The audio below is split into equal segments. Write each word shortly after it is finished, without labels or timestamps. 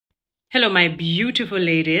Hello, my beautiful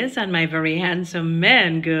ladies and my very handsome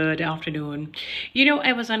men. Good afternoon.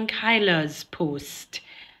 I was on Kyla's post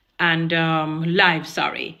and live,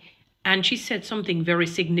 sorry, and she said something very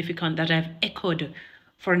significant that I've echoed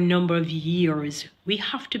for a number of years. We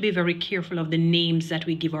have to be very careful of the names that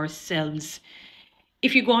we give ourselves.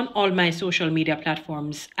 If you go on all my social media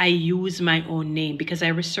platforms, I use my own name because I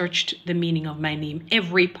researched the meaning of my name,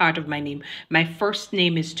 every part of my name. My first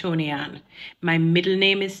name is Toni-Ann. My middle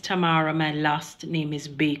name is Tamara. My last name is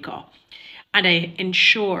Baker. And I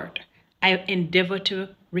endeavor to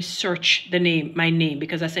research my name,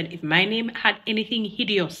 because I said if my name had anything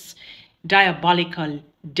hideous, diabolical,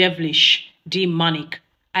 devilish, demonic,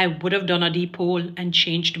 I would have done a deep hole and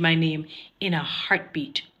changed my name in a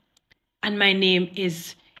heartbeat. And my name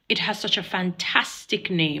it has such a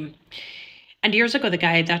fantastic name. And years ago, the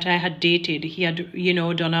guy that I had dated, he had,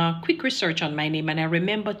 done a quick research on my name. And I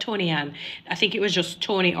remember Toni-Ann. I think it was just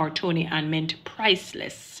Tony or Toni-Ann meant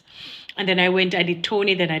priceless. And then I did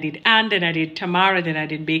Tony, then I did Ann, then I did Tamara, then I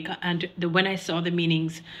did Baker. And when I saw the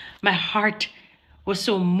meanings, my heart was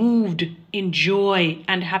so moved in joy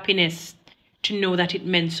and happiness to know that it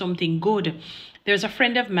meant something good. There's a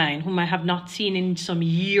friend of mine whom I have not seen in some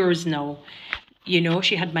years now.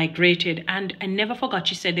 She had migrated, and I never forgot,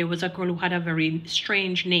 she said there was a girl who had a very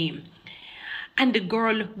strange name. And the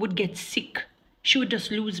girl would get sick. She would just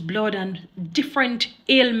lose blood, and different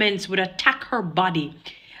ailments would attack her body.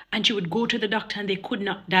 And she would go to the doctor, and they could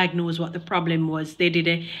not diagnose what the problem was. They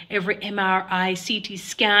did every MRI, CT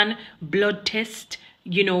scan, blood test,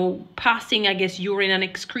 passing, I guess, urine and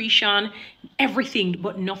excretion, everything,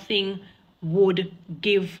 but nothing would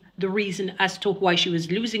give the reason as to why she was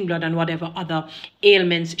losing blood and whatever other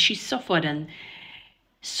ailments she suffered. And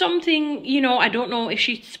something, I don't know if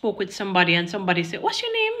she spoke with somebody and somebody said, "What's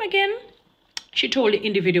your name again?" She told the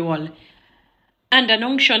individual, and an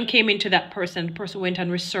unction came into that person. The person went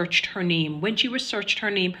and researched her name. When she researched her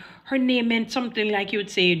name meant something like, you would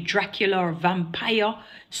say, Dracula or vampire,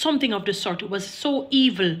 something of the sort. It was so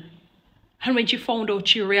evil. And when she found out,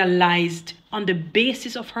 she realized on the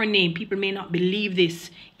basis of her name, people may not believe this,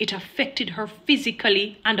 it affected her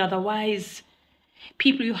physically and otherwise.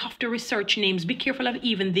 People, you have to research names. Be careful of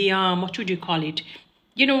even the, what would you call it?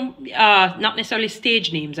 Not necessarily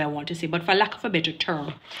stage names, I want to say, but for lack of a better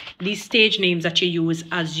term, these stage names that you use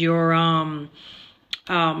as your, on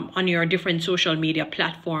your different social media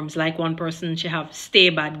platforms. Like one person, she have stay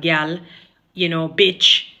bad gal,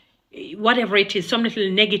 bitch, whatever it is, some little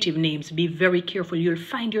negative names. Be very careful. You'll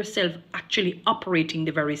find yourself actually operating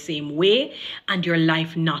the very same way and your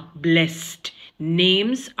life not blessed.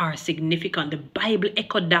 Names are significant. The Bible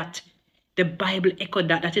echoed that. The Bible echoed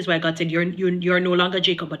that. That is why God said you're no longer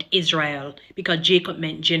Jacob but Israel, because Jacob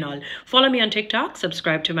meant general. Follow me on TikTok,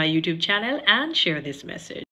 subscribe to my YouTube channel, and share this message.